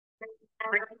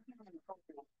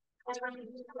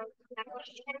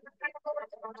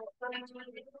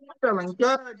Feeling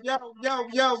good. Yo, yo,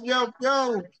 yo, yo,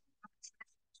 yo.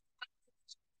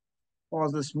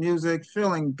 Pause this music.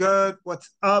 Feeling good.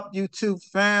 What's up, YouTube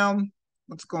fam?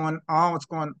 What's going on? What's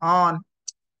going on?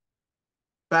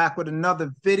 Back with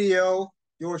another video.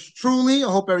 Yours truly.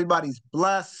 I hope everybody's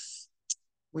blessed.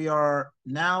 We are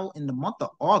now in the month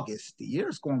of August. The year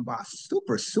is going by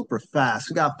super, super fast.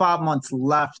 We got 5 months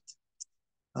left.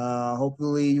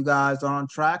 Hopefully you guys are on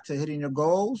track to hitting your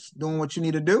goals, doing what you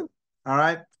need to do. All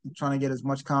right. I'm trying to get as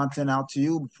much content out to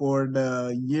you before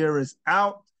the year is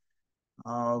out.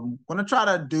 I'm gonna try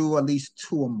to do at least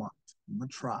 2 a month. I'm gonna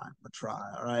try.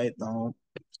 All right. Don't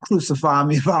crucify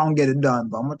me if I don't get it done,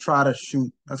 but I'm gonna try to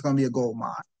shoot. That's gonna be a goal of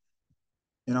mine.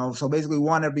 So basically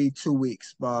one every 2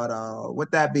 weeks. But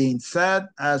with that being said,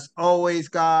 as always,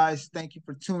 guys, thank you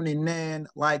for tuning in.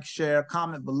 Like, share,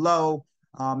 comment below.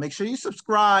 Make sure you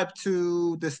subscribe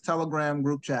to this Telegram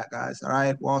group chat, guys. All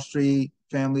right, Wall Street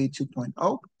Family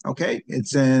 2.0. Okay,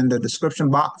 it's in the description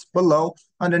box below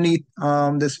underneath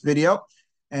this video.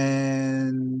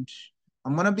 And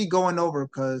I'm going to be going over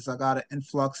because I got an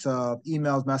influx of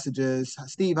emails, messages.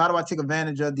 Steve, how do I take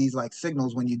advantage of these like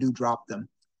signals when you do drop them?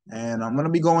 And I'm going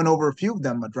to be going over a few of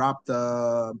them. I dropped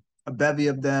a bevy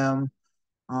of them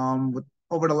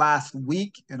over the last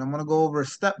week, and I'm going to go over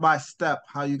step by step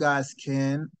how you guys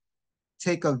can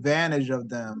take advantage of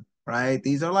them, right?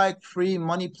 These are like free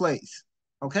money plays,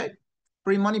 okay?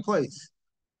 Free money plays.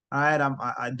 All right,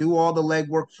 I do all the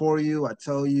legwork for you. I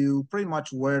tell you pretty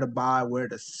much where to buy, where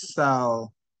to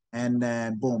sell, and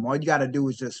then boom. All you got to do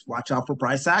is just watch out for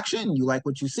price action. You like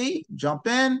what you see, jump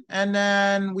in, and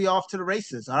then we off to the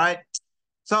races. All right.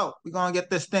 So we're gonna get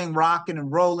this thing rocking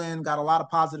and rolling. Got a lot of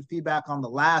positive feedback on the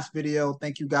last video.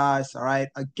 Thank you guys. All right.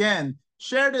 Again,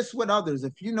 share this with others.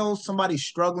 If you know somebody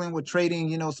struggling with trading,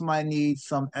 you know somebody needs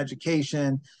some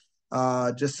education,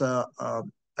 just a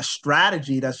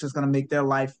strategy that's just gonna make their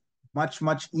life much,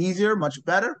 much easier, much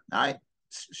better. All right.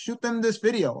 Shoot them this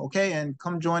video, okay? And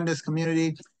come join this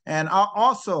community. And I'll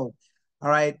also, all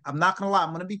right, I'm not gonna lie,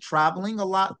 I'm gonna be traveling a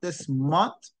lot this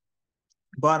month,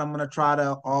 but I'm going to try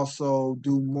to also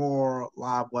do more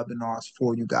live webinars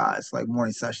for you guys, like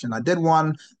morning session. I did one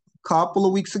a couple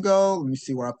of weeks ago. Let me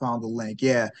see where I found the link.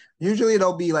 Yeah, usually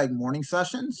it'll be like morning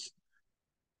sessions.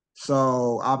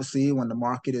 So obviously when the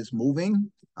market is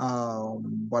moving, but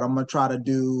I'm going to try to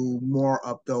do more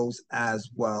of those as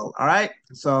well. All right,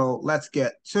 so let's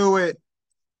get to it.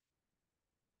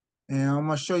 And I'm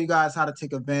going to show you guys how to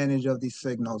take advantage of these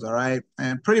signals, all right?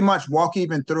 And pretty much walk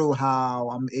even through how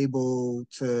I'm able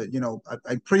to,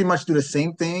 I pretty much do the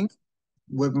same thing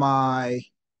with my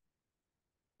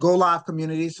Go Live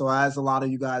community. So as a lot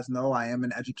of you guys know, I am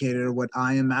an educator with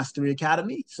I Am Mastery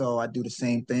Academy. So I do the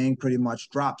same thing, pretty much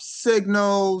drop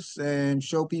signals and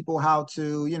show people how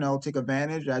to, take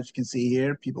advantage. As you can see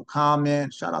here, people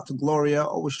comment. Shout out to Gloria,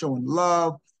 always showing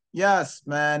love. Yes,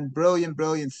 man, brilliant,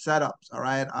 brilliant setups. All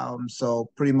right. So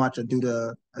pretty much I do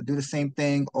the same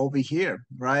thing over here,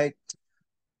 right?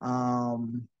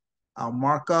 I'll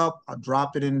mark up, I'll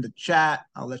drop it in the chat.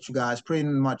 I'll let you guys pretty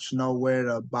much know where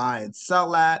to buy and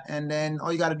sell at. And then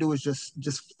all you got to do is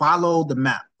just follow the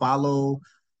map, follow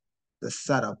the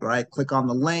setup, right? Click on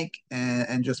the link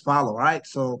and just follow, all right?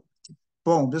 So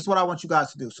boom, this is what I want you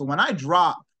guys to do. So when I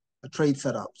drop a trade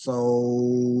setup, so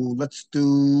let's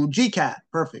do GCAT,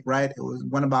 perfect, right?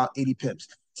 Went about 80 pips.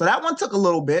 So that one took a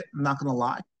little bit, I'm not gonna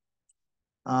lie.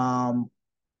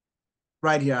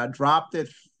 Right here, I dropped it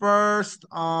first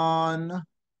on,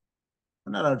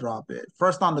 when did I drop it?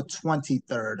 First on the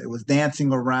 23rd. It was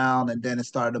dancing around and then it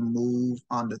started to move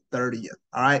on the 30th.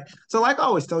 All right. So like I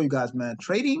always tell you guys, man,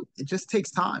 trading, it just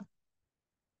takes time.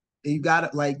 You got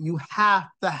it. Like you have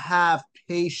to have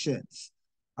patience.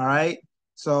 All right.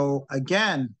 So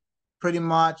again, pretty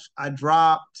much I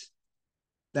dropped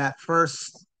that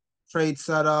first trade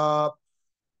setup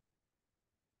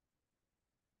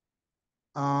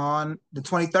on the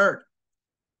 23rd.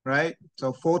 Right?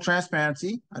 So full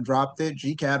transparency, I dropped it,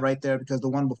 GCAD right there because the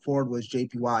one before it was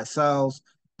JPY sells.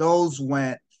 Those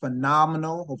went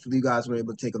phenomenal. Hopefully you guys were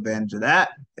able to take advantage of that.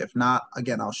 If not,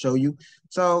 again, I'll show you.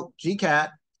 So GCAD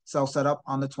sell setup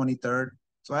on the 23rd.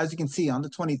 So as you can see on the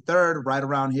 23rd, right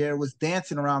around here, it was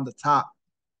dancing around the top.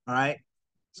 All right.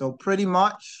 So pretty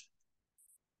much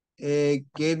it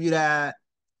gave you that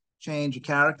change of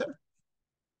character,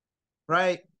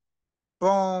 right?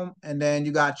 Boom. And then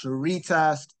you got your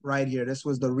retest right here. This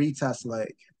was the retest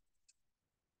leg.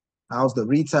 That was the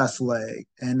retest leg.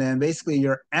 And then basically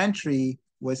your entry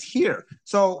was here.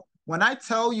 So when I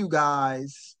tell you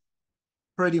guys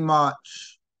pretty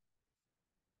much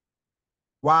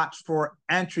watch for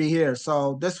entry here.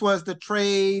 So this was the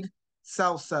trade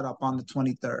sell setup on the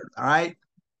 23rd, all right?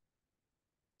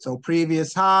 So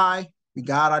previous high, we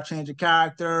got our change of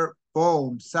character,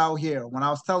 boom, sell here. When I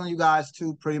was telling you guys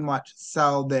to pretty much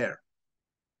sell there.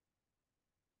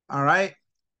 All right.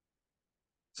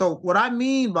 So what I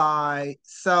mean by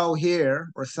sell here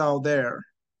or sell there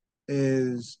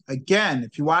is, again,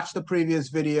 if you watch the previous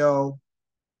video,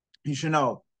 you should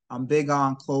know I'm big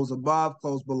on close above,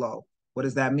 close below. What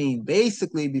does that mean?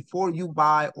 Basically, before you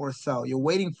buy or sell, you're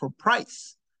waiting for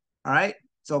price. All right.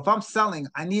 So if I'm selling,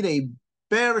 I need a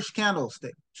bearish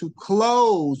candlestick to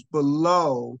close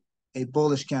below a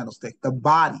bullish candlestick, the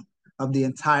body of the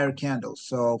entire candle.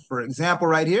 So for example,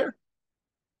 right here,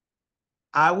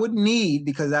 I would need,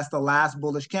 because that's the last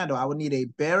bullish candle, I would need a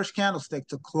bearish candlestick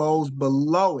to close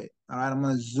below it. All right, I'm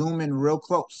going to zoom in real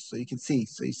close so you can see.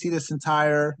 So you see this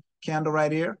entire candle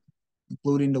right here,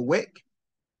 including the wick.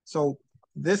 So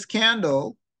this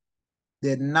candle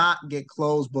did not get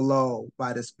closed below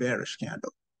by this bearish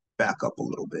candle. Back up a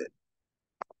little bit.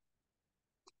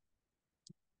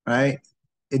 Right?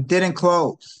 It didn't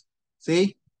close.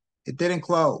 See? It didn't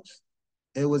close.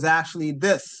 It was actually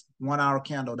this 1 hour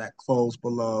candle that closed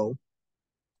below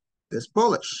this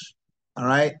bullish. All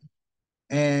right.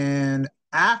 And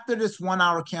after this 1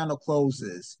 hour candle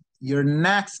closes, your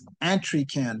next entry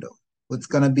candle, it's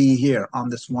going to be here on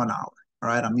this 1 hour. All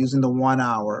right. I'm using the 1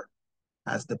 hour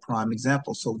as the prime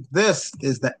example. So this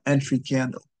is the entry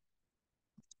candle.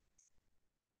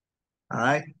 All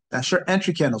right. That's your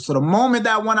entry candle. So the moment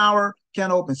that 1 hour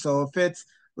candle opens, so if it's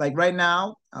like right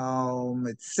now,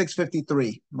 it's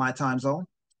 6:53 my time zone.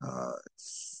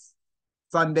 It's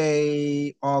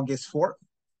Sunday, August 4th.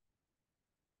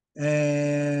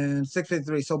 And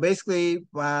 6:53. So basically,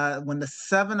 when the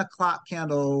 7 o'clock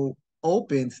candle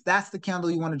opens, that's the candle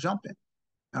you want to jump in.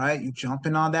 All right, you jump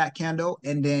in on that candle,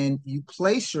 and then you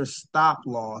place your stop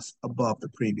loss above the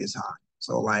previous high.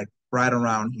 So like right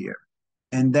around here.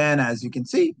 And then as you can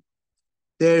see,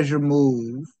 there's your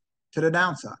move to the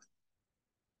downside.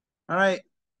 All right,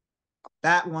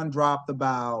 that one dropped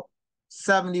about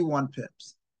 71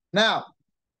 pips. Now,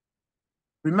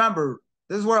 remember,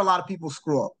 this is where a lot of people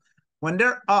screw up. When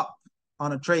they're up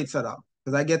on a trade setup,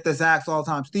 because I get this asked all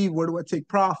the time, Steve, where do I take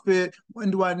profit?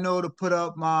 When do I know to put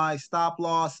up my stop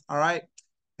loss? All right.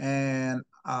 And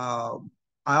I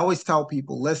always tell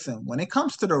people, listen, when it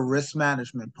comes to the risk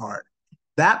management part,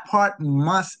 that part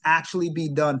must actually be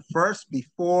done first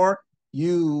before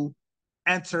you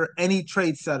enter any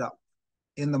trade setup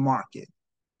in the market.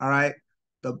 All right.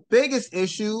 The biggest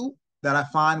issue that I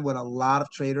find with a lot of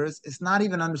traders is not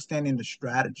even understanding the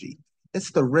strategy.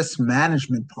 It's the risk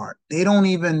management part. They don't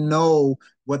even know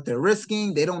what they're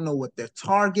risking. They don't know what their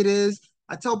target is.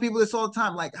 I tell people this all the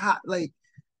time, like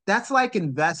that's like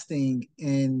investing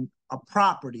in a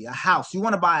property, a house. You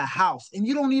want to buy a house and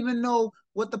you don't even know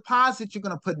what deposit you're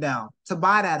going to put down to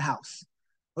buy that house.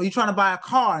 Or you're trying to buy a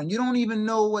car and you don't even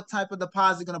know what type of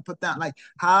deposit you're going to put down. Like,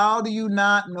 how do you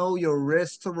not know your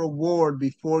risk to reward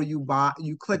before you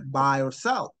click buy or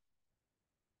sell?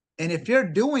 And if you're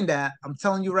doing that, I'm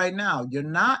telling you right now, you're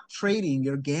not trading,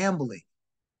 you're gambling.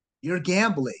 You're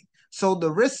gambling. So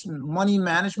the risk money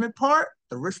management part,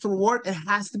 the risk to reward, it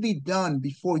has to be done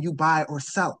before you buy or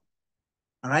sell.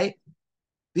 All right?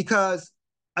 Because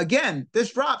again,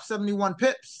 this dropped 71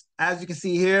 pips. As you can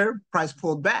see here, price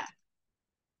pulled back.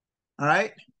 All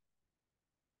right?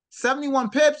 71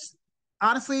 pips,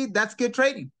 honestly, that's good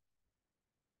trading.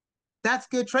 That's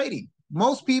good trading.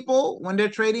 Most people, when they're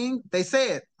trading, they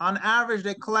say it. On average,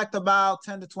 they collect about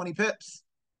 10 to 20 pips.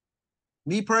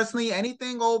 Me personally,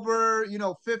 anything over,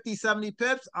 50, 70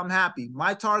 pips, I'm happy.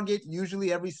 My target,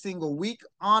 usually every single week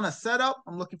on a setup,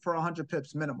 I'm looking for 100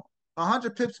 pips minimum.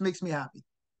 100 pips makes me happy.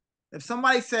 If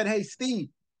somebody said, hey, Steve,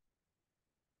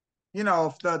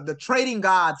 if the trading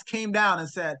gods came down and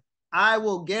said, I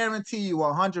will guarantee you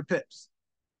 100 pips.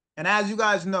 And as you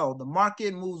guys know, the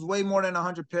market moves way more than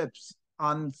 100 pips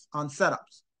on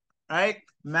setups, right?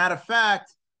 Matter of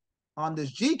fact, on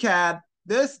this GCAD,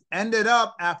 this ended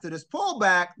up, after this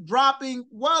pullback, dropping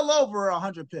well over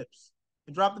 100 pips.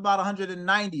 It dropped about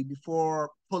 190 before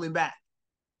pulling back.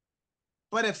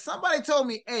 But if somebody told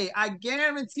me, hey, I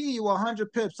guarantee you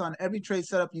 100 pips on every trade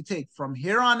setup you take, from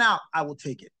here on out, I will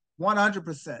take it.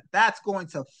 100%. That's going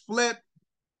to flip,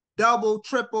 double,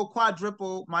 triple,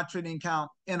 quadruple my trading account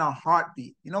in a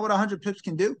heartbeat. You know what 100 pips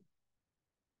can do?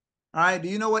 All right. Do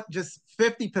you know what just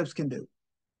 50 pips can do?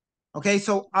 Okay.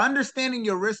 So understanding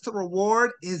your risk to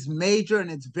reward is major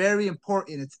and it's very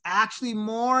important. It's actually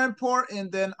more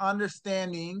important than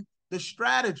understanding the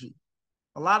strategy.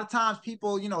 A lot of times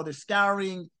people, they're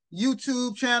scouring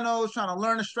YouTube channels trying to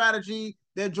learn a strategy.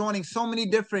 They're joining so many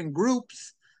different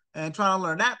groups and trying to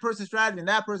learn that person's strategy and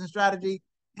that person's strategy.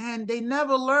 And they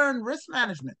never learn risk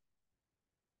management.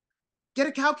 Get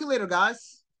a calculator,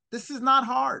 guys. This is not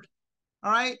hard.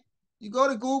 All right. You go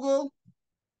to Google,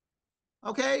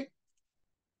 okay?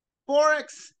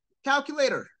 Forex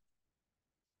calculator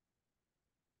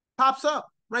pops up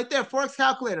right there. Forex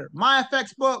calculator, my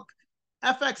FX book,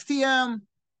 FXTM,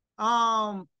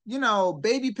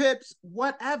 baby pips,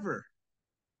 whatever.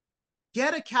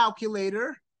 Get a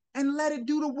calculator and let it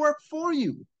do the work for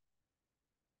you.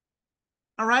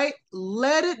 All right,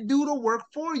 let it do the work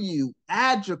for you.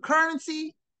 Add your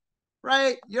currency,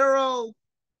 right? Euro,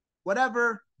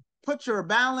 whatever. Put your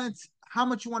balance, how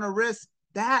much you want to risk.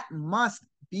 That must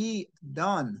be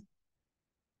done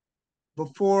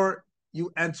before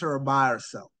you enter or buy or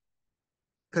sell.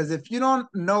 Because if you don't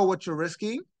know what you're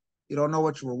risking, you don't know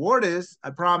what your reward is,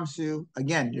 I promise you,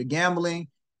 again, you're gambling.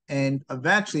 And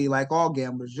eventually, like all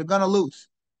gamblers, you're going to lose.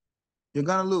 You're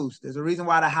going to lose. There's a reason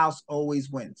why the house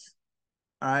always wins.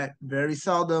 All right. Very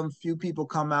seldom, few people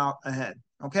come out ahead.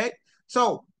 Okay.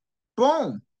 So,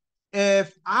 boom.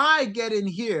 If I get in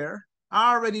here,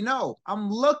 I already know I'm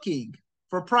looking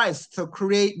for price to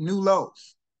create new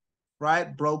lows,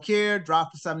 right? Broke here,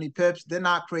 dropped for 70 pips, did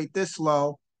not create this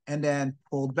low, and then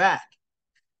pulled back.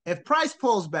 If price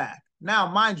pulls back,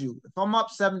 now, mind you, if I'm up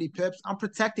 70 pips, I'm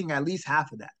protecting at least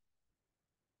half of that.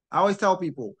 I always tell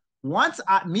people, once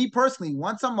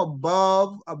I'm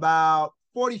above about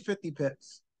 40, 50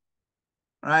 pips,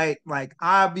 right? Like,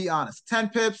 I'll be honest,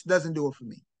 10 pips doesn't do it for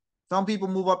me. Some people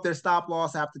move up their stop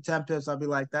loss after 10 pips. I'll be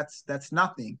like, that's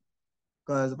nothing.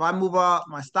 Because if I move up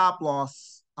my stop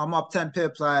loss, I'm up 10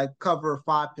 pips, I cover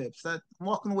 5 pips. I'm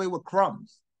walking away with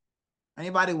crumbs.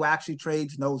 Anybody who actually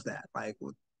trades knows that. Like,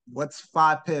 what's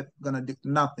 5 pip going to do?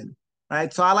 Nothing,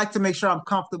 right? So I like to make sure I'm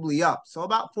comfortably up. So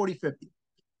about 40, 50.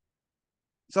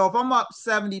 So if I'm up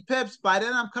 70 pips, by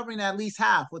then I'm covering at least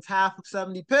half. What's half of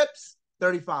 70 pips?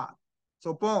 35.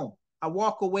 So boom, I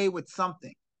walk away with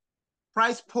something.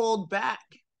 Price pulled back.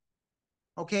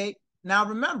 Okay. Now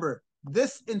remember,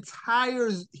 this entire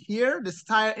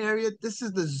area, this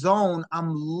is the zone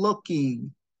I'm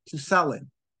looking to sell in.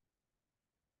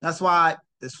 That's why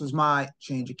this was my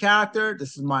change of character.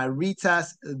 This is my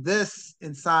retest. This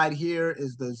inside here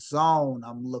is the zone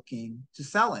I'm looking to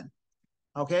sell in.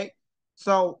 Okay.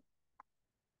 So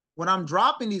when I'm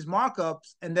dropping these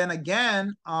markups, and then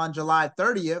again on July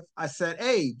 30th, I said,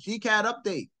 hey, GCAD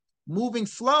update, moving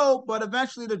slow, but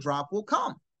eventually the drop will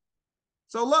come.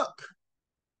 So look,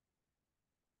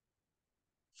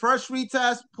 first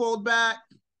retest pulled back,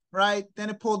 right?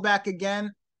 Then it pulled back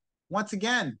again. Once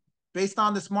again, based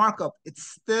on this markup, it's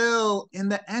still in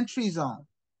the entry zone.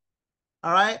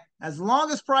 All right. As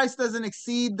long as price doesn't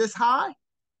exceed this high,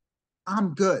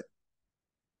 I'm good.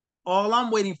 All I'm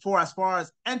waiting for as far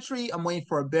as entry, I'm waiting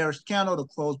for a bearish candle to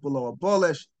close below a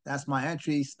bullish. That's my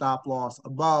entry, stop loss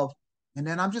above. And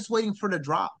then I'm just waiting for the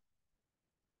drop.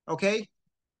 Okay.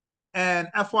 And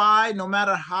FYI, no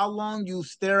matter how long you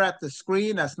stare at the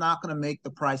screen, that's not going to make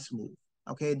the price move.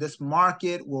 Okay. This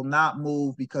market will not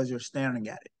move because you're staring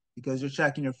at it, because you're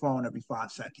checking your phone every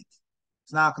 5 seconds.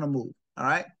 It's not going to move. All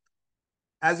right.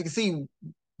 As you can see,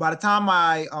 by the time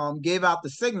I gave out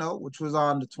the signal, which was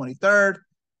on the 23rd,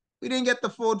 we didn't get the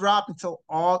full drop until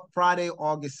Friday,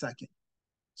 August 2nd.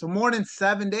 So more than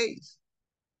 7 days.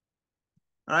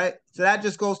 All right. So that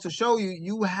just goes to show you,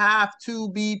 you have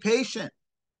to be patient.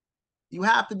 You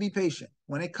have to be patient.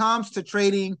 When it comes to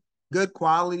trading good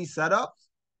quality setups,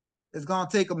 it's going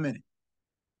to take a minute.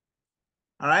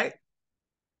 All right.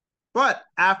 But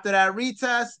after that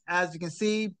retest, as you can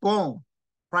see, boom,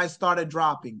 price started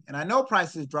dropping. And I know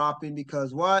price is dropping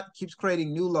because what? Keeps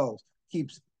creating new lows,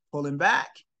 keeps pulling back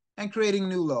and creating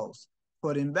new lows,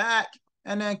 putting back,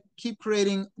 and then keep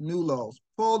creating new lows.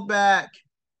 Pulled back,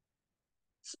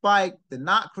 spike, did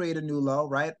not create a new low,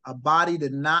 right? A body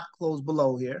did not close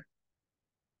below here.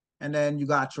 And then you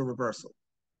got your reversal.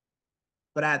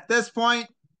 But at this point,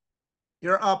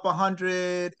 you're up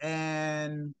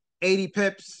 180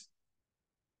 pips.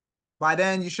 By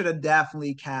then, you should have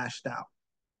definitely cashed out.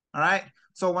 All right?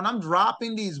 So when I'm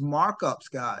dropping these markups,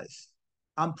 guys,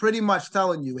 I'm pretty much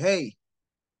telling you, hey,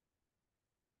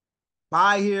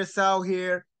 buy here, sell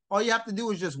here. All you have to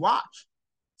do is just watch.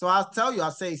 So I'll tell you,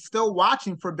 I'll say still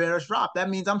watching for bearish drop.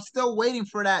 That means I'm still waiting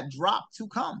for that drop to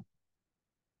come.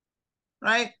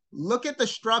 Right? Look at the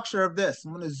structure of this.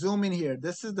 I'm going to zoom in here.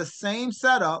 This is the same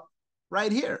setup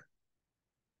right here.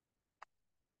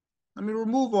 Let me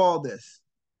remove all this.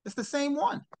 It's the same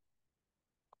one.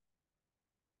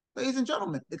 Ladies and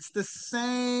gentlemen, it's the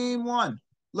same one.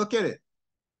 Look at it.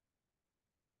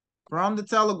 from the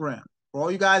Telegram. For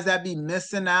all you guys that be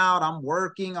missing out, I'm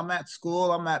working, I'm at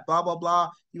school, I'm at blah, blah, blah.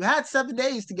 You had 7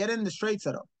 days to get in this trade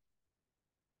setup.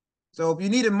 So if you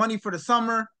needed money for the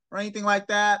summer or anything like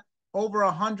that, over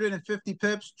 150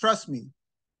 pips, trust me,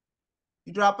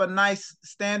 you drop a nice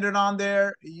standard on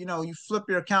there, you know, you flip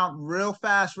your account real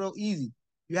fast, real easy.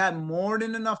 You had more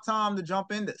than enough time to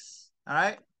jump in this. All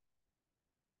right.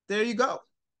 There you go.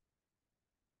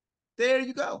 There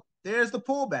you go. There's the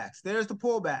pullbacks. There's the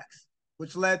pullbacks,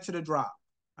 which led to the drop.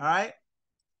 All right.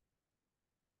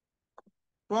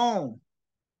 Boom.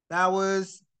 That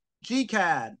was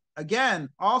GCAD. Again,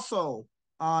 also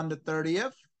on the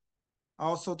 30th. I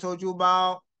also told you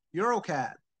about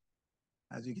EuroCAD.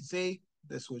 As you can see,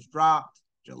 this was dropped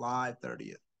July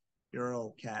 30th.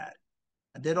 EuroCAD.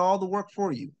 I did all the work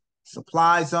for you.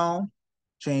 Supply zone,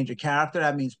 change a character.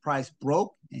 That means price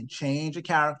broke and change a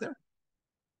character.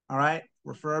 All right.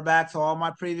 Refer back to all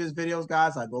my previous videos,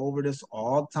 guys. I go over this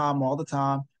all the time, all the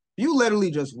time. You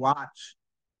literally just watch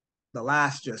the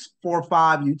last just 4 or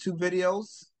 5 YouTube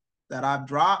videos that I've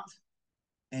dropped,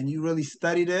 and you really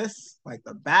study this like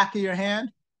the back of your hand,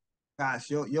 gosh,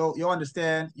 you'll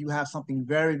understand you have something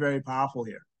very, very powerful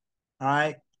here. All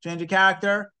right. Change your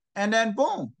character, and then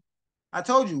boom. I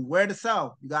told you where to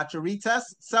sell. You got your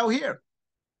retest, sell here.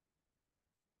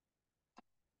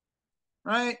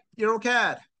 Right?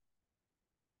 EuroCAD.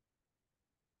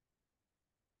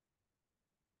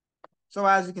 So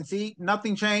as you can see,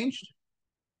 nothing changed.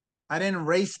 I didn't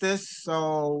erase this,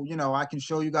 so, you know, I can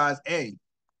show you guys, hey,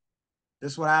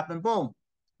 this is what happened, boom.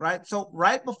 Right? So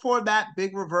right before that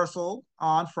big reversal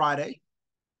on Friday,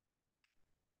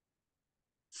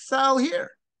 sell here.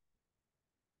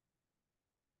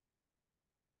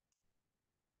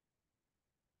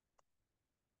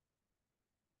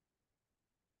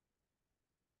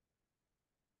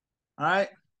 All right.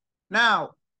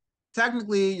 Now,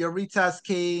 technically, your retest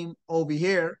came over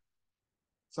here.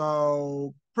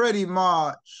 So pretty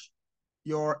much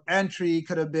your entry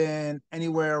could have been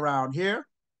anywhere around here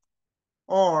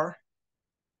or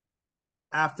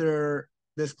after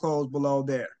this close below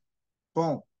there.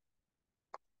 Boom.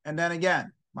 And then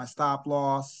again, my stop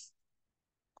loss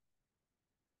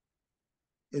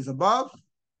is above.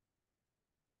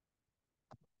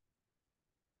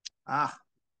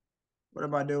 What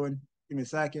am I doing? Give me a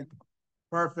second.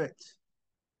 Perfect.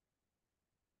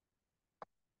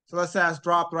 So let's say it's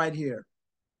dropped right here.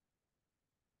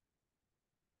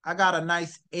 I got a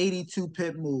nice 82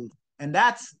 pip move. And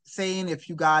that's saying if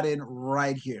you got in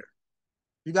right here.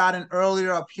 You got in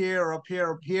earlier up here or up here,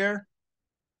 up here.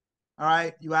 All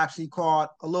right, you actually caught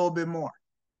a little bit more,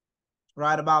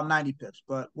 right? About 90 pips.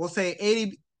 But we'll say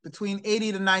 80, between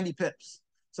 80 to 90 pips.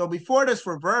 So before this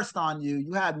reversed on you,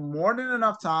 you had more than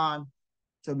enough time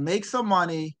to make some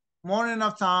money, more than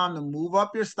enough time to move up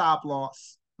your stop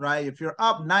loss, right? If you're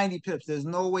up 90 pips, there's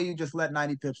no way you just let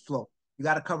 90 pips float. You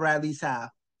got to cover at least half.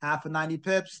 Half of 90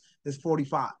 pips is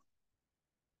 45.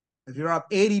 If you're up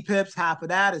 80 pips, half of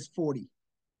that is 40.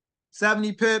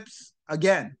 70 pips,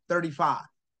 again, 35.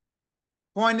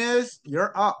 Point is,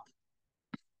 you're up.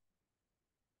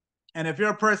 And if you're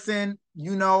a person,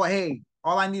 you know, hey,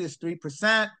 all I need is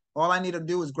 3%. All I need to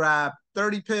do is grab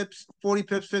 30 pips, 40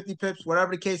 pips, 50 pips,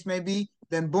 whatever the case may be,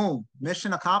 then boom,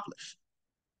 mission accomplished.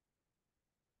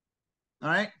 All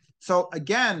right. So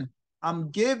again, I'm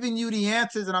giving you the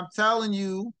answers and I'm telling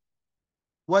you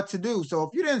what to do. So if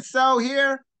you didn't sell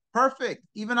here, perfect.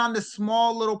 Even on this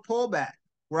small little pullback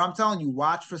where I'm telling you,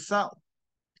 watch for sell,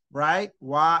 right?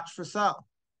 Watch for sell.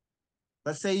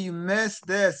 Let's say you missed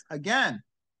this again.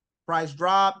 Price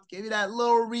dropped, gave you that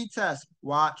little retest.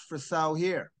 Watch for sell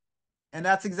here. And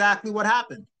that's exactly what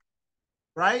happened,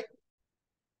 right?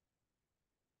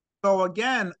 So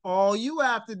again, all you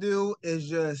have to do is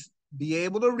just be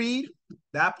able to read.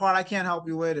 That part I can't help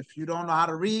you with. If you don't know how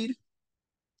to read,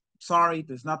 sorry,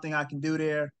 there's nothing I can do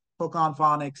there. Hook on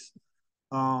phonics.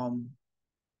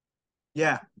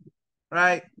 Yeah,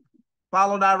 right?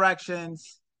 Follow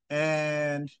directions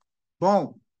and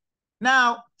boom.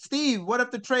 Now, Steve, what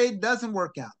if the trade doesn't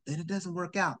work out? Then it doesn't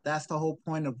work out. That's the whole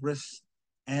point of risk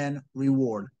and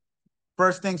reward.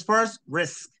 First things first,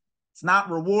 risk. It's not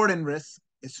reward and risk.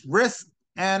 It's risk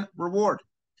and reward.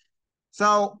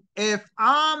 So if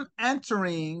I'm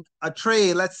entering a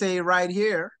trade, let's say right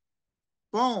here,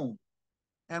 boom,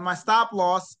 and my stop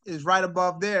loss is right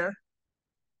above there,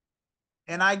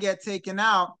 and I get taken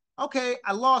out, okay,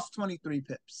 I lost 23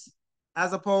 pips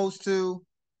as opposed to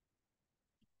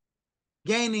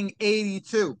gaining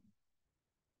 82.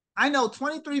 I know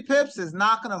 23 pips is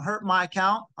not going to hurt my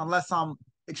account unless I'm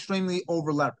extremely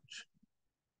over leveraged.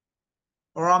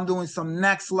 or I'm doing some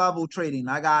next level trading.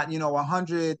 I got,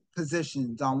 100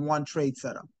 positions on one trade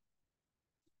setup.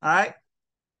 All right.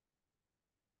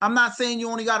 I'm not saying you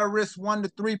only got to risk 1 to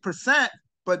 3%,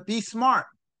 but be smart,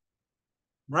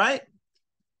 right?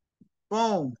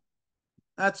 Boom.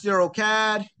 That's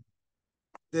EuroCAD.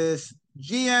 This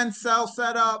GN sell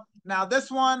setup. Now, this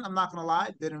one, I'm not going to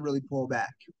lie, didn't really pull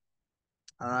back.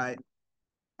 All right.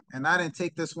 And I didn't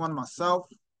take this one myself.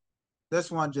 This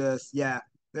one just, yeah,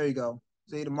 there you go.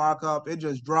 See the markup, it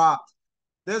just dropped.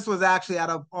 This was actually out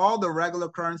of all the regular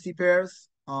currency pairs,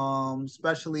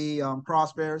 especially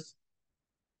cross pairs.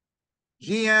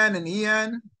 GN and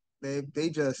EN, they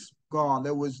just gone.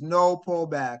 There was no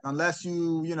pullback unless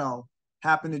you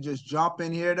happen to just jump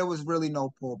in here. There was really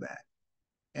no pullback.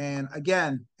 And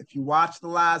again, if you watch the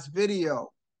last video,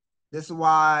 this is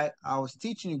why I was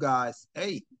teaching you guys,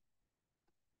 hey,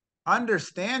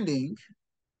 understanding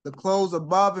the close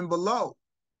above and below.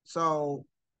 So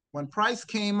when price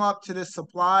came up to this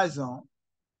supply zone,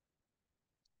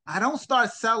 I don't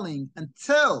start selling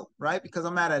until, right, because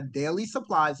I'm at a daily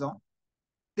supply zone,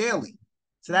 daily.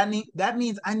 So that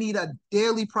means I need a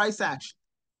daily price action.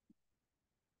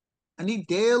 I need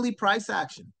daily price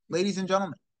action, ladies and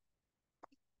gentlemen.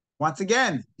 Once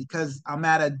again, because I'm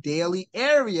at a daily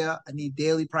area, I need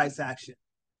daily price action.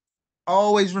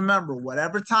 Always remember,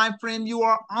 whatever time frame you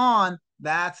are on,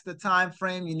 that's the time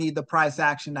frame you need the price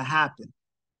action to happen.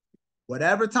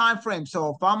 Whatever time frame. So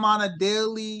if I'm on a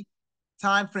daily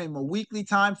time frame, a weekly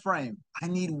time frame, I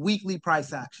need weekly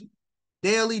price action.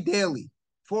 Daily,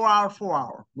 4 hour, 4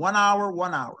 hour, 1 hour,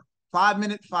 1 hour, 5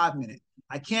 minute, 5 minute.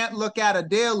 I can't look at a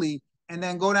daily and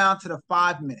then go down to the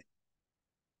 5 minute.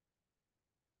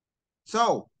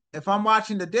 So if I'm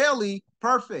watching the daily,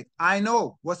 perfect. I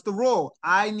know what's the rule.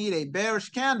 I need a bearish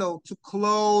candle to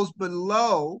close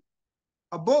below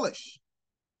a bullish.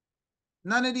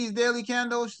 None of these daily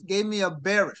candles gave me a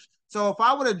bearish. So if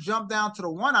I would have jumped down to the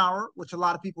 1 hour, which a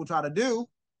lot of people try to do,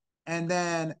 and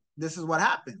then this is what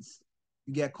happens.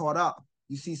 You get caught up.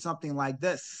 You see something like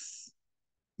this.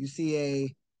 You see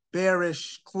a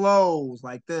bearish close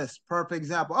like this. Perfect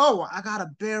example. Oh, I got a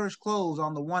bearish close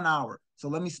on the 1 hour. So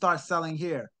let me start selling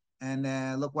here. And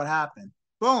then look what happened.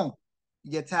 Boom.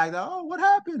 You get tagged out. Oh, what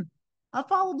happened? I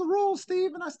followed the rules,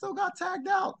 Steve, and I still got tagged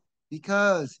out.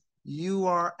 Because you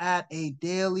are at a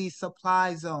daily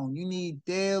supply zone. You need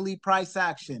daily price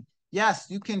action. Yes,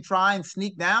 you can try and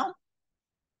sneak down.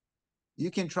 You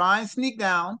can try and sneak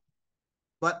down,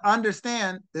 but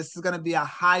understand this is going to be a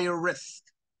higher risk.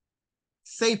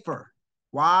 Safer.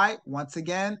 Why? Once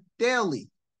again, daily.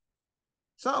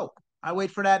 So I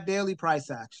wait for that daily price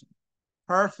action.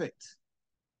 Perfect.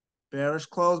 Bearish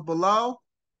close below.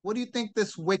 What do you think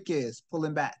this wick is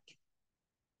pulling back?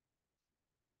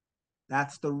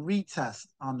 That's the retest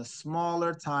on the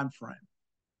smaller time frame.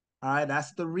 All right,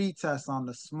 that's the retest on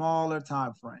the smaller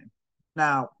time frame.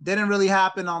 Now, didn't really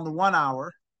happen on the 1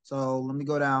 hour. So let me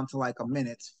go down to like a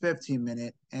minute, 15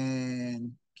 minute, and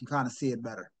you can kind of see it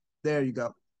better. There you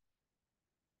go.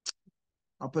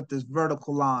 I'll put this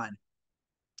vertical line.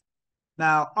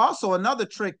 Now, also another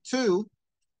trick too,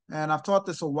 and I've taught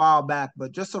this a while back,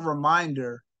 but just a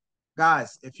reminder,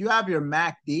 guys, if you have your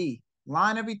MACD,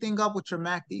 line everything up with your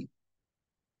MACD,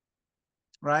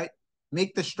 right?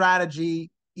 Make the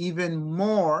strategy even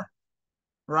more,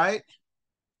 right?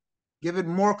 Give it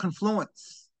more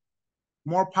confluence,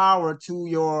 more power to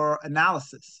your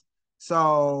analysis.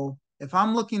 So if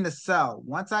I'm looking to sell,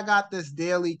 once I got this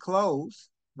daily close,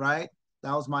 right?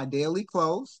 That was my daily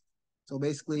close. So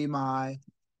basically my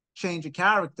change of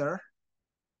character.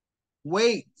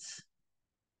 Wait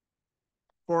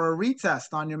for a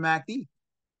retest on your MACD.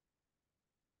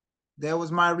 There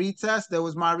was my retest. There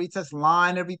was my retest.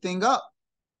 Line everything up.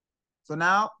 So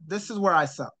now this is where I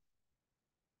sell.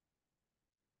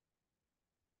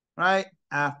 Right?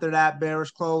 After that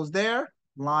bearish close there,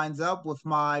 lines up with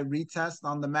my retest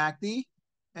on the MACD.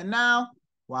 And now,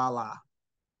 voila.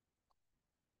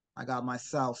 I got my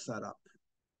sell set up.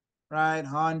 Right?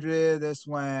 100. This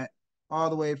went all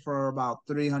the way for about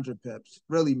 300 pips.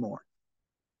 Really more.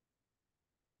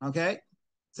 Okay?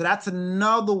 So that's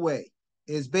another way,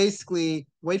 is basically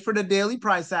wait for the daily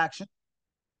price action.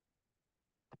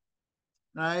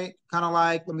 Right? Kind of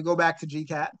like, let me go back to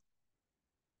GCAT.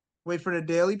 Wait for the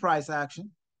daily price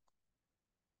action.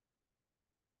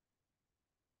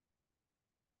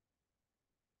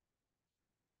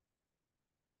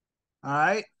 All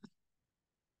right.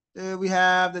 There we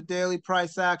have the daily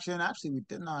price action. Actually, we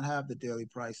did not have the daily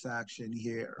price action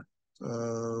here.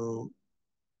 So,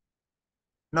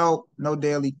 no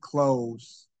daily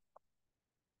close.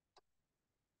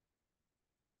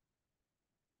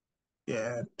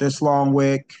 Yeah, this long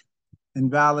wick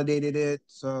invalidated it.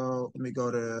 So let me go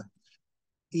to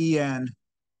EN.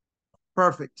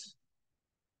 Perfect.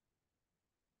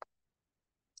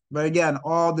 But again,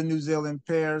 all the New Zealand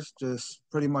pairs just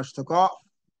pretty much took off.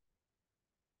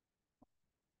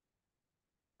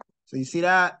 So you see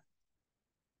that?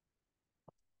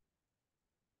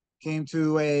 Came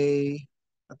to I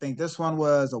think this one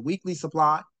was a weekly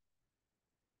supply,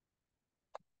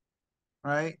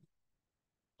 right?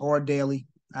 Or daily,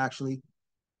 actually.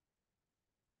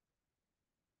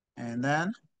 And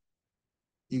then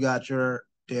you got your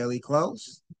daily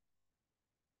close.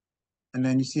 And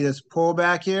then you see this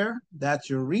pullback here. That's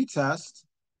your retest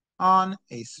on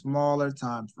a smaller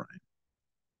time frame.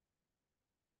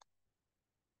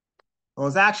 Well,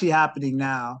 it's actually happening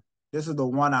now. This is the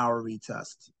 1 hour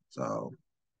retest. So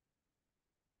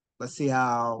let's see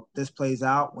how this plays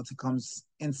out once it comes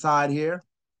inside here.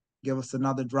 Give us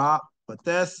another drop. But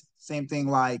this, same thing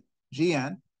like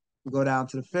GN. We go down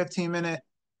to the 15-minute.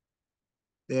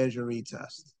 There's your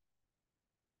retest,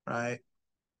 right?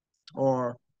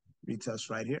 Or retest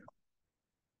right here,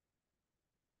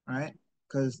 right?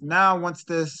 Because now once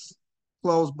this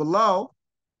close below,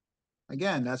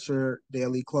 again, that's your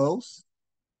daily close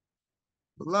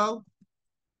below.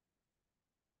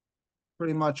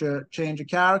 Pretty much a change of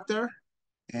character.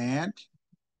 And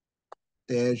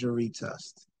there's your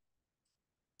retest.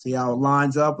 See how it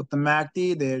lines up with the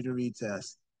MACD? There's your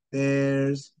retest.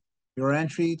 There's your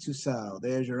entry to sell.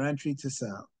 There's your entry to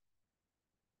sell.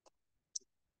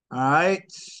 All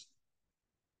right.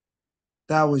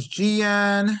 That was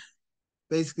GN.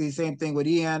 Basically the same thing with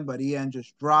EN, but EN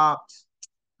just dropped.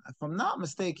 If I'm not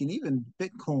mistaken, even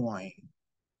Bitcoin.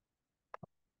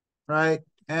 Right.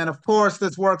 And of course,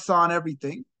 this works on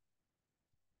everything.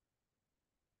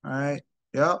 All right.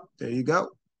 Yep. There you go.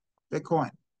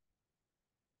 Bitcoin.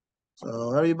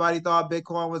 So everybody thought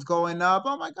Bitcoin was going up.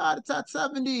 Oh my God, it's at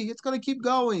 70. It's going to keep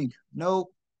going.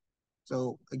 Nope.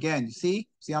 So again, you see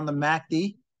on the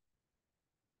MACD,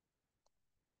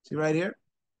 see right here?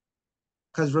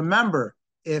 Because remember,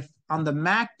 if on the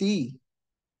MACD,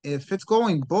 if it's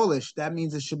going bullish, that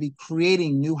means it should be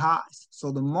creating new highs.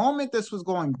 So the moment this was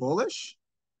going bullish,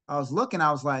 I was looking,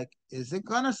 I was like, is it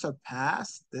going to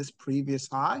surpass this previous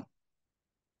high?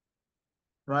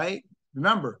 Right?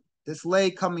 Remember, this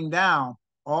leg coming down,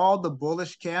 all the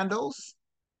bullish candles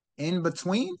in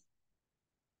between,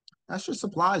 that's your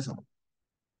supply zone.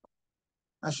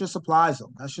 That's your supply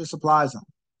zone. That's your supply zone.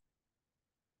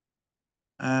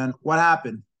 And what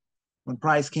happened when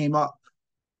price came up?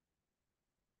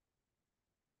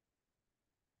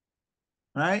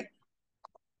 Right?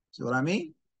 See what I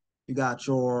mean? You got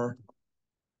your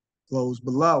close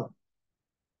below.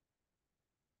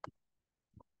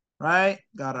 Right?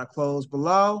 Got our close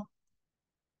below.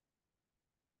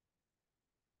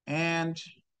 And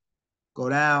go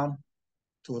down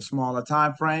to a smaller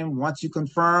time frame. Once you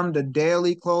confirm the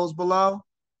daily close below,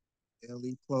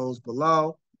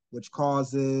 which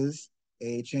causes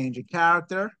a change of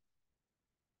character.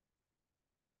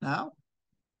 Now,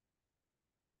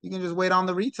 you can just wait on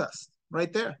the retest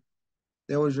right there.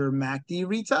 There was your MACD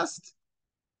retest.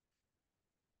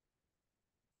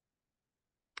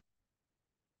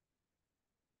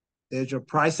 There's your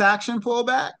price action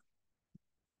pullback.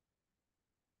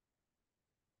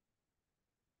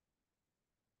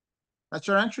 That's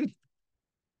your entry,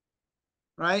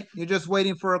 right? You're just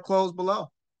waiting for a close below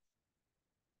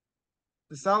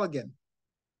to sell again.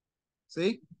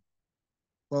 See?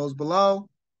 Close below.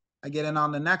 I get in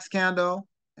on the next candle,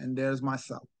 and there's my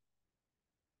sell.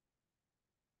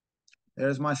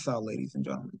 There's my sell, ladies and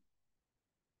gentlemen.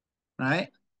 Right?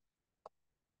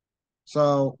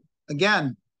 So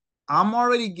again, I'm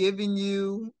already giving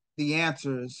you the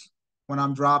answers when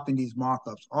I'm dropping these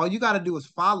markups. All you got to do is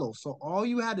follow. So all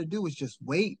you had to do is just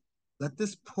wait. Let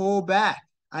this pull back.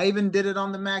 I even did it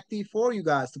on the MACD for you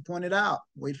guys to point it out.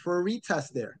 Wait for a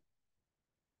retest there.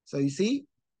 So you see,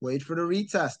 wait for the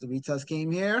retest. The retest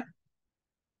came here.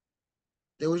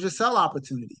 There was your sell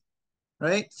opportunity,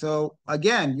 right? So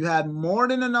again, you had more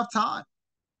than enough time,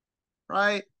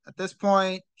 right? At this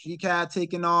point, GCAD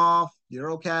taking off,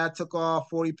 EuroCAD took off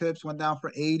 40 pips, went down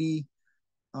for 80.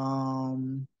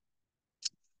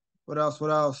 What else?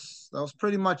 What else? That was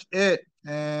pretty much it.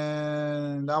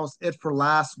 And that was it for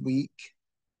last week.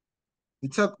 We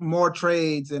took more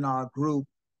trades in our group.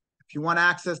 If you want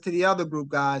access to the other group,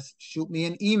 guys, shoot me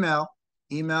an email.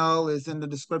 Email is in the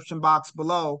description box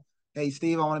below. Hey,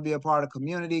 Steve, I want to be a part of the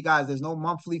community. Guys, there's no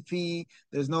monthly fee.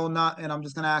 There's no nothing. I'm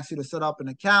just going to ask you to set up an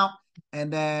account.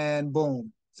 And then,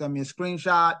 boom, send me a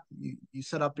screenshot. You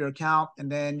set up your account, and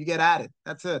then you get added.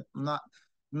 That's it.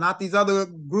 Not these other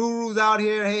gurus out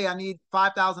here. Hey, I need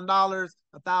 $5,000,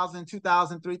 1,000,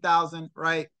 2,000, 3,000.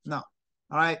 Right? No.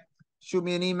 All right. Shoot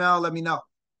me an email. Let me know.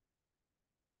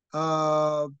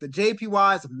 The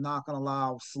JPYs, I'm not gonna lie,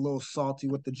 I was a little salty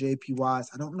with the JPYs.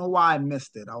 I don't know why I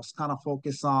missed it. I was kind of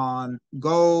focused on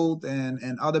gold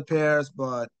and other pairs,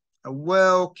 but I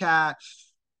will catch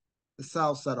the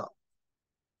sell setup.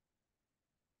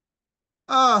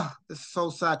 This is so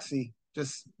sexy.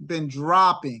 Just been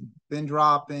dropping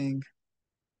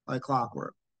like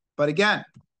clockwork. But again,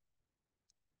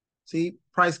 see,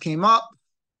 price came up.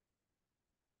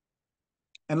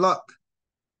 And look,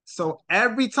 so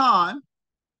every time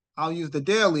I'll use the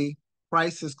daily,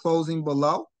 price is closing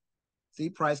below. See,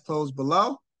 price closed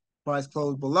below, price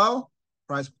closed below,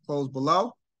 price closed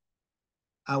below.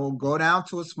 I will go down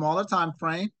to a smaller time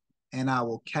frame and I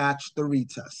will catch the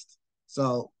retest.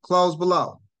 So close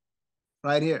below,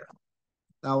 right here.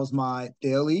 That was my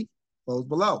daily close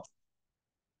below.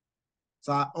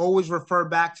 So I always refer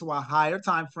back to a higher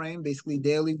time frame, basically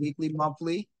daily, weekly,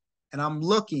 monthly, and I'm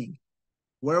looking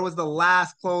where was the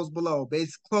last close below,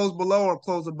 base close below or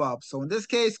close above. So in this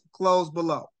case, close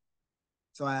below.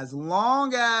 So as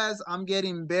long as I'm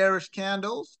getting bearish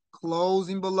candles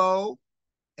closing below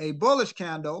a bullish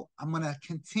candle, I'm going to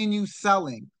continue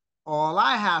selling. All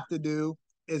I have to do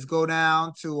is go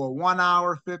down to a 1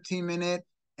 hour, 15 minute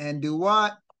and do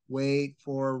what? Wait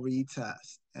for a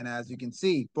retest. And as you can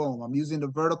see, boom, I'm using the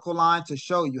vertical line to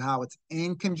show you how it's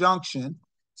in conjunction.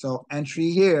 So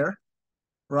entry here,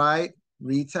 right?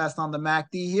 Retest on the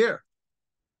MACD here.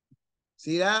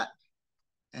 See that?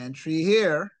 Entry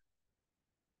here.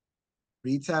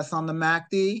 Retest on the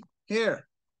MACD here.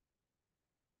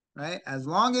 Right? As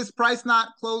long as price not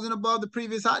closing above the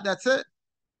previous high, that's it.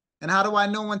 And how do I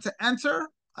know when to enter?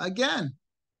 Again,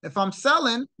 if I'm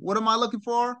selling, what am I looking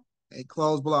for? A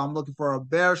close below. I'm looking for a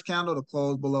bearish candle to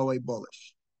close below a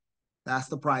bullish. That's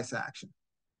the price action.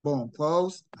 Boom,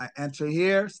 close. I enter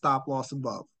here, stop loss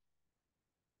above.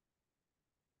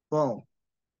 Boom.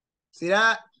 See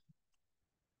that?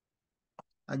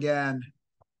 Again,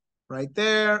 right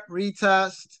there,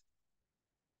 retest.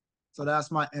 So that's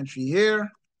my entry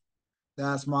here.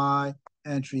 That's my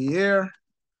entry here.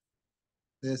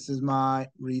 This is my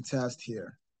retest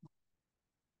here.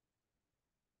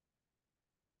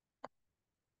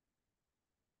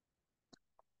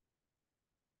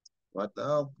 What the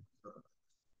hell?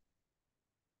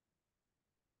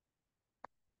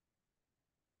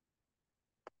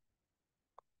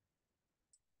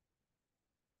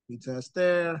 Retest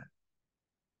there.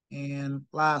 And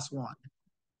last one.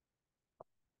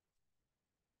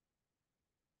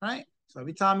 Right? So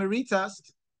every time I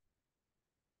retest,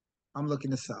 I'm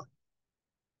looking to sell.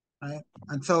 Right?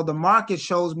 Until the market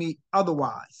shows me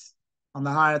otherwise on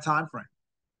the higher time frame.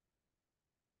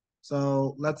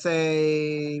 So let's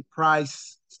say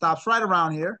price stops right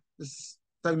around here. This is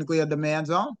technically a demand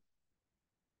zone.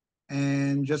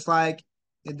 And just like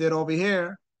it did over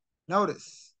here,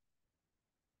 notice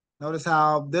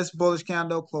how this bullish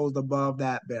candle closed above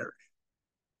that bearish.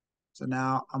 So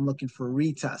now I'm looking for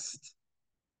retest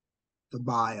to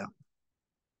buy up.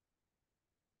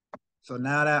 So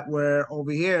now that we're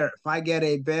over here, if I get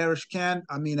a bearish not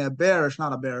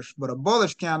a bearish, but a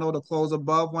bullish candle to close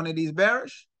above one of these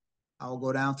bearish, I will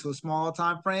go down to a smaller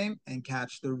time frame and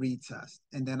catch the retest.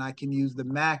 And then I can use the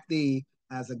MACD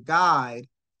as a guide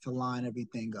to line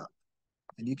everything up.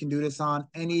 And you can do this on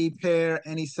any pair,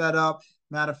 any setup.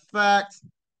 Matter of fact,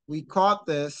 we caught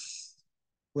this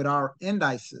with our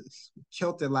indices. We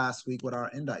killed it last week with our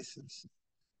indices.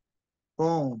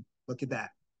 Boom. Look at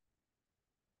that.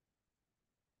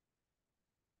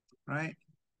 Right?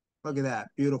 Look at that.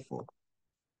 Beautiful.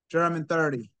 German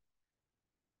 30.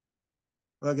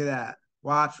 Look at that.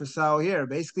 Watch for sell here.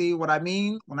 Basically, what I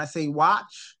mean when I say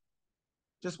watch,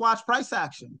 just watch price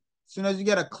action. As soon as you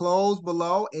get a close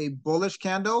below a bullish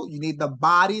candle, you need the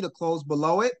body to close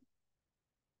below it,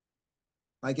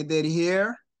 like it did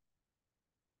here.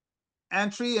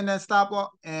 Entry and then stop loss,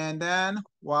 and then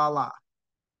voila.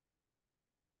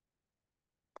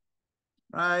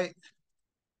 Right?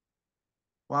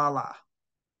 Voila.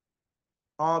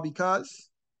 All because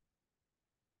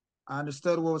I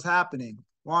understood what was happening.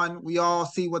 One, we all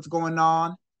see what's going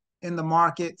on in the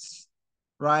markets,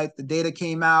 right? The data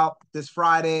came out this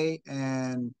Friday,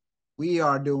 and we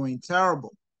are doing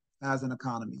terrible as an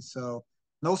economy. So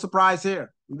no surprise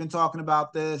here. We've been talking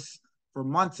about this for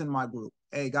months in my group.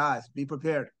 Hey, guys, be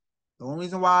prepared. The only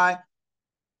reason why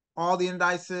all the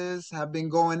indices have been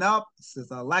going up is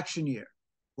the election year.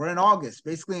 We're in August.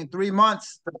 Basically, in 3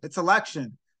 months, it's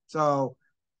election. So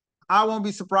I won't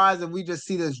be surprised if we just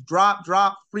see this drop,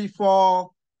 free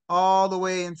fall all the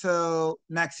way until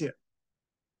next year.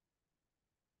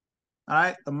 All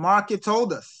right, the market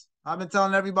told us. I've been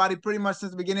telling everybody pretty much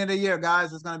since the beginning of the year, guys,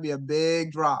 there's going to be a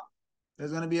big drop.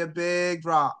 There's going to be a big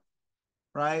drop,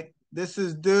 right? This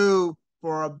is due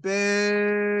for a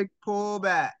big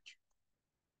pullback.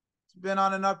 It's been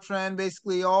on an uptrend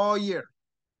basically all year.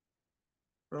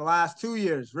 For the last 2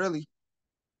 years, really.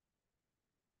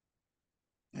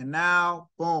 And now,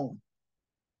 boom,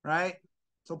 right?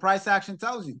 So price action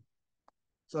tells you.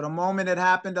 So the moment it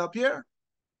happened up here,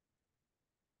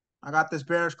 I got this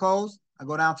bearish close. I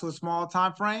go down to a small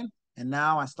time frame, and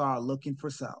now I start looking for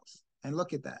sells. And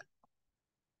look at that.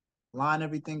 Line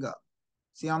everything up.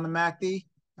 See on the MACD?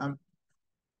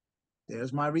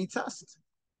 There's my retest,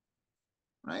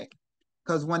 right?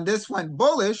 Because when this went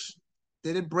bullish,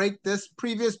 did it break this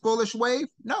previous bullish wave?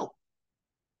 No,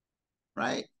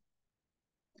 right?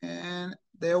 And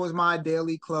there was my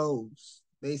daily close,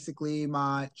 basically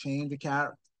my change of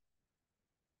character.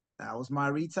 That was my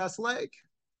retest leg.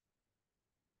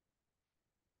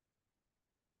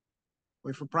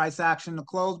 Wait for price action to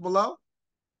close below.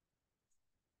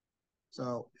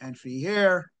 So entry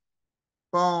here,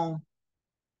 boom,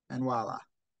 and voila.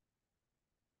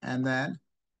 And then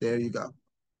there you go.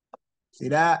 See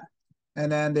that?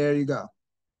 And then there you go.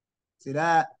 See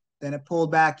that? Then it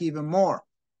pulled back even more.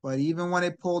 But even when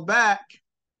it pulled back,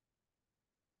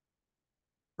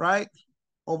 right,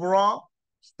 overall,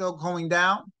 still going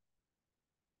down.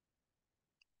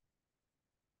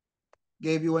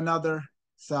 Gave you another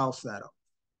sell setup,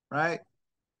 right?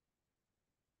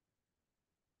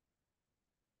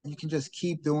 You can just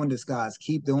keep doing this, guys.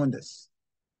 Keep doing this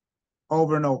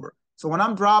over and over. So when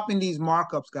I'm dropping these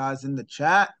markups, guys, in the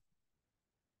chat,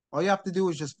 all you have to do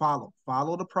is just follow.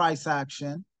 Follow the price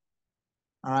action,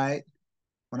 all right?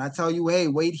 When I tell you, hey,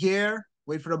 wait here,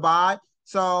 wait for the buy.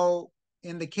 So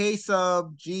in the case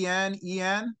of GN,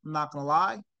 EN, I'm not going to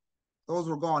lie, those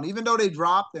were gone. Even though they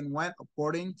dropped and went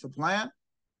according to plan,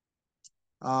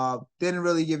 didn't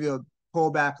really give you a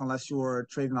pullback unless you were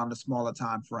trading on the smaller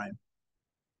time frame.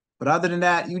 But other than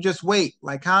that, you just wait,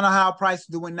 like kind of how price is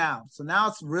doing now. So now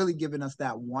it's really giving us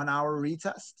that 1 hour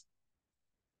retest.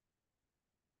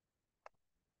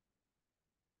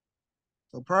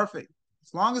 So perfect.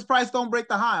 As long as price don't break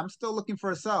the high, I'm still looking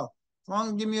for a sell. As long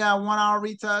as give me that 1 hour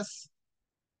retest,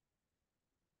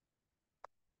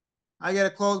 I get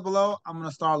a close below, I'm going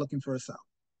to start looking for a sell.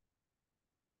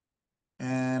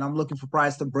 And I'm looking for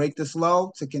price to break this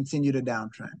low to continue the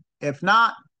downtrend. If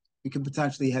not, we can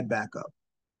potentially head back up.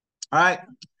 All right.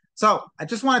 So I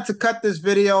just wanted to cut this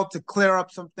video to clear up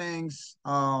some things.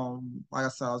 Like I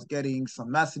said, I was getting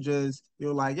some messages. You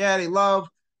were like, yeah, they love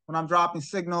when I'm dropping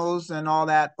signals and all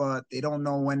that, but they don't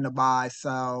know when to buy,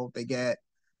 sell. They get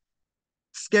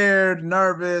scared,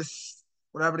 nervous,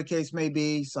 whatever the case may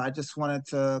be. So I just wanted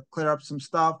to clear up some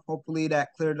stuff. Hopefully that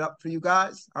cleared it up for you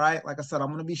guys. All right. Like I said, I'm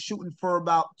going to be shooting for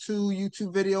about 2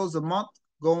 YouTube videos a month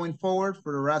going forward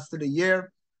for the rest of the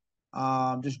year.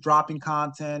 Just dropping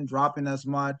content, dropping as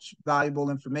much valuable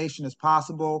information as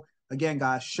possible. Again,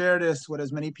 guys, share this with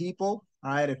as many people.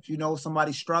 All right. If you know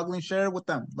somebody struggling, share it with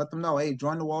them. Let them know, hey,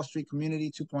 join the Wall Street Community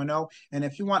 2.0. And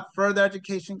if you want further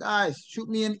education, guys, shoot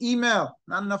me an email.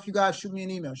 Not enough you guys shoot me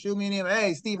an email. Shoot me an email.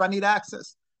 Hey, Steve, I need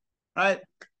access. All right.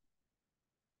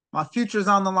 My future's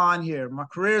on the line here. My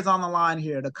career's on the line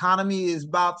here. The economy is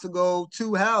about to go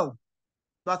to hell.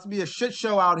 It's about to be a shit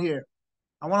show out here.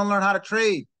 I want to learn how to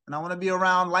trade. And I want to be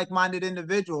around like-minded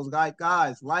individuals,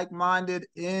 guys, like-minded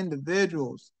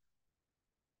individuals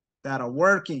that are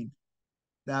working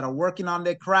on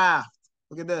their craft.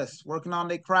 Look at this, working on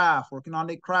their craft.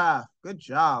 Good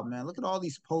job, man. Look at all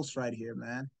these posts right here,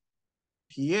 man.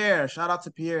 Pierre, shout out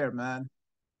to Pierre, man.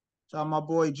 Shout out my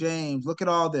boy James. Look at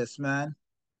all this, man.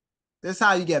 This is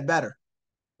how you get better,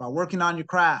 by working on your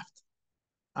craft.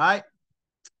 All right?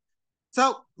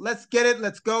 So let's get it.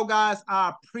 Let's go, guys.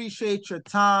 I appreciate your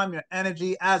time, your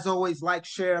energy. As always, like,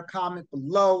 share, comment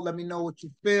below. Let me know what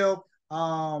you feel.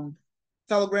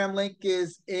 Telegram link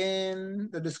is in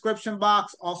the description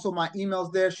box. Also, my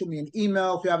email's there. Shoot me an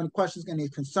email. If you have any questions, any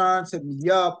concerns, hit me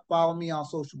up. Follow me on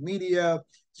social media.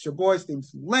 It's your boy, Steve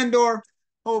Lindor.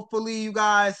 Hopefully, you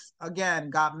guys, again,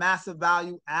 got massive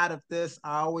value out of this.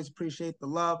 I always appreciate the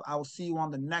love. I will see you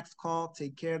on the next call.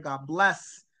 Take care. God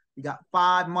bless. We got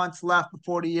 5 months left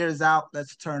before the year's out.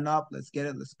 Let's turn up. Let's get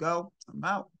it. Let's go. I'm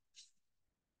out.